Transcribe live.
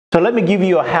So let me give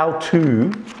you a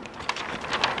how-to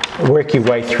work your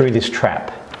way through this trap.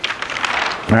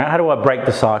 All right, how do I break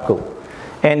the cycle?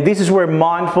 And this is where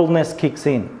mindfulness kicks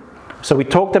in. So we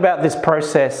talked about this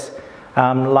process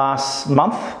last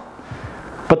month.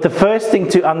 But the first thing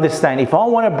to understand, if I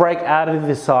want to break out of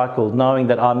this cycle, knowing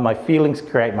that my feelings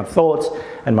create my thoughts,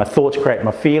 and my thoughts create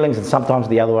my feelings, and sometimes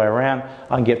the other way around,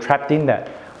 I can get trapped in that.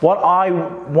 What I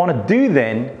want to do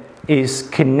then is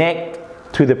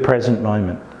connect to the present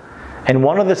moment. And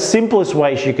one of the simplest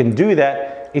ways you can do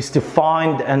that is to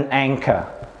find an anchor.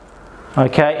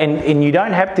 Okay, and you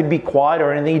don't have to be quiet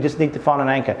or anything, you just need to find an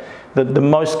anchor. The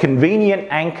most convenient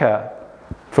anchor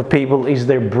for people is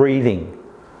their breathing.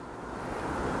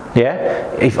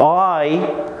 Yeah? If I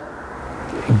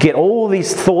get all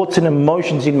these thoughts and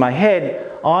emotions in my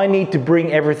head, I need to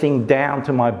bring everything down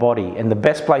to my body. And the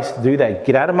best place to do that,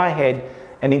 get out of my head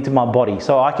and into my body.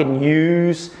 So I can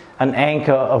use an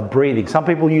anchor of breathing. Some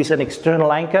people use an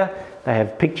external anchor. They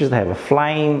have pictures, they have a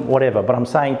flame, whatever. But I'm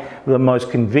saying the most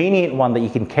convenient one that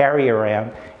you can carry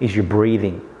around is your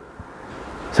breathing.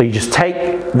 So you just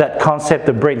take that concept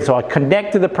of breathing. So I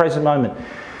connect to the present moment.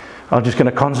 I'm just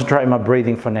going to concentrate on my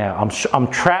breathing for now.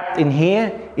 I'm trapped in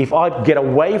here. If I get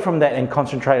away from that and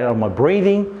concentrate on my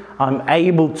breathing, I'm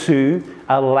able to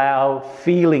allow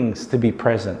feelings to be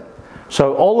present.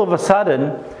 So all of a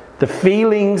sudden, the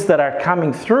feelings that are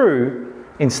coming through,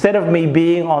 instead of me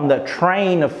being on the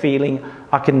train of feeling,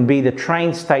 I can be the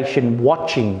train station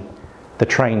watching the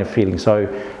train of feeling. So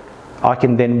I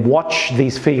can then watch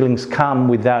these feelings come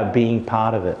without being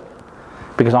part of it.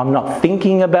 Because I'm not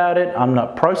thinking about it, I'm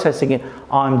not processing it,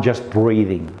 I'm just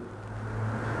breathing.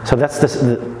 So that's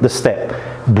the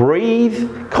step. Breathe,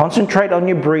 concentrate on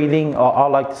your breathing. I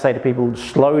like to say to people,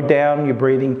 slow down your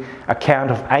breathing, a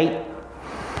count of 8.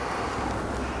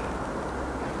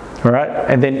 All right,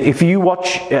 and then if you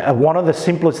watch, one of the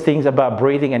simplest things about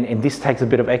breathing, and this takes a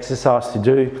bit of exercise to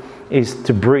do, is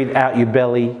to breathe out your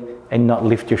belly and not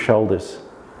lift your shoulders.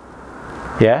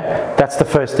 Yeah, that's the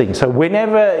first thing. So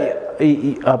whenever,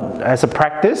 as a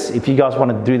practice, if you guys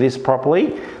want to do this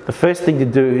properly, the first thing to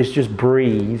do is just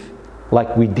breathe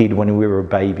like we did when we were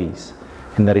babies.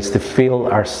 And that is to fill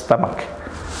our stomach.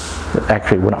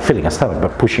 Actually, we're not filling our stomach,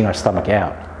 but pushing our stomach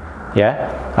out.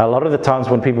 Yeah? A lot of the times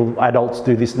when adults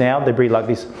do this now, they breathe like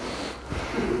this.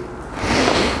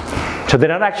 So they're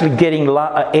not actually getting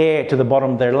air to the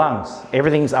bottom of their lungs.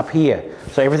 Everything's up here.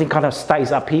 So everything kind of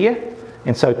stays up here.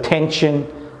 And so tension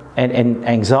and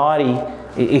anxiety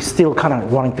is still kind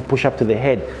of wanting to push up to the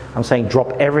head. I'm saying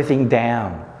drop everything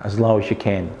down as low as you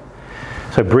can.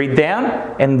 So breathe down,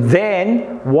 and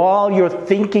then while you're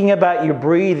thinking about your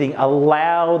breathing,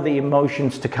 allow the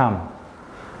emotions to come.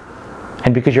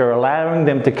 And because you're allowing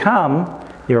them to come,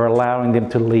 you're allowing them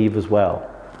to leave as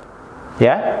well.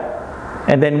 Yeah?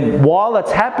 And then while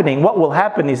that's happening, what will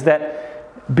happen is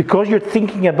that because you're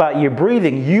thinking about your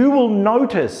breathing, you will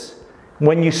notice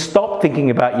when you stop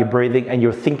thinking about your breathing and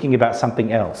you're thinking about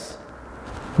something else.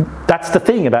 That's the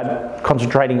thing about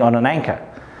concentrating on an anchor.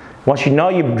 Once you know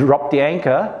you've dropped the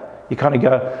anchor, you kind of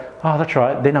go, oh, that's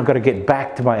right, then I've got to get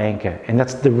back to my anchor. And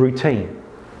that's the routine,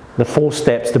 the 4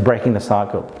 steps to breaking the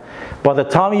cycle. By the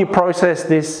time you process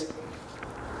this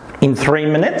in 3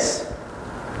 minutes,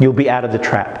 you'll be out of the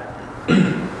trap.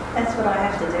 That's what I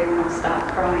have to do when I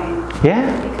start crying. Yeah?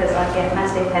 Because I get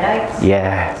massive headaches.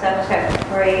 Yeah. So I just have to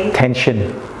breathe. Tension.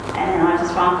 And then I'm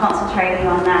concentrating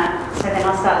on that. So then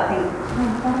I start thinking,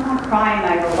 what am I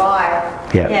crying over? Why?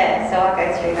 Yeah. Yeah, so I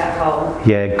go through that whole.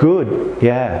 Yeah, good.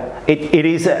 Yeah. It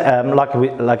is,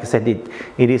 like I said,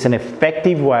 it is an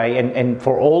effective way. And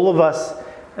for all of us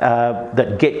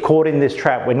that get caught in this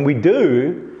trap, when we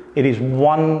do, it is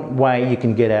one way you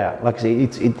can get out. Like I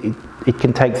said, it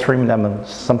can take 3 minutes, I mean,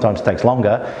 sometimes it takes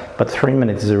longer, but 3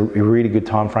 minutes is a really good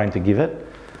time frame to give it.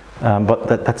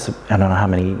 But that's, I don't know how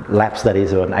many laps that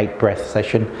is, or an 8 breath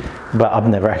session, but I've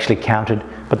never actually counted,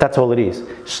 but that's all it is.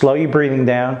 Slow your breathing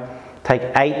down, take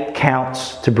 8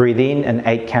 counts to breathe in and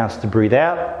 8 counts to breathe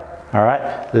out. All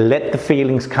right, let the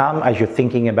feelings come as you're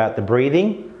thinking about the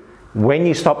breathing. When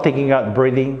you stop thinking about the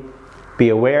breathing, be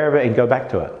aware of it and go back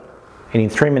to it. And in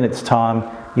 3 minutes time,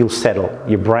 you'll settle.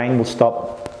 Your brain will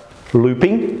stop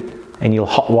looping and you'll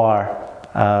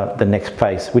hotwire the next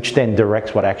phase, which then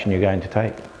directs what action you're going to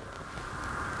take.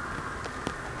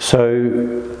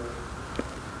 So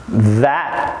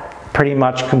that pretty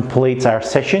much completes our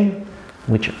session,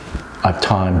 which I've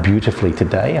timed beautifully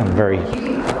today. I'm very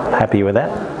happy with that.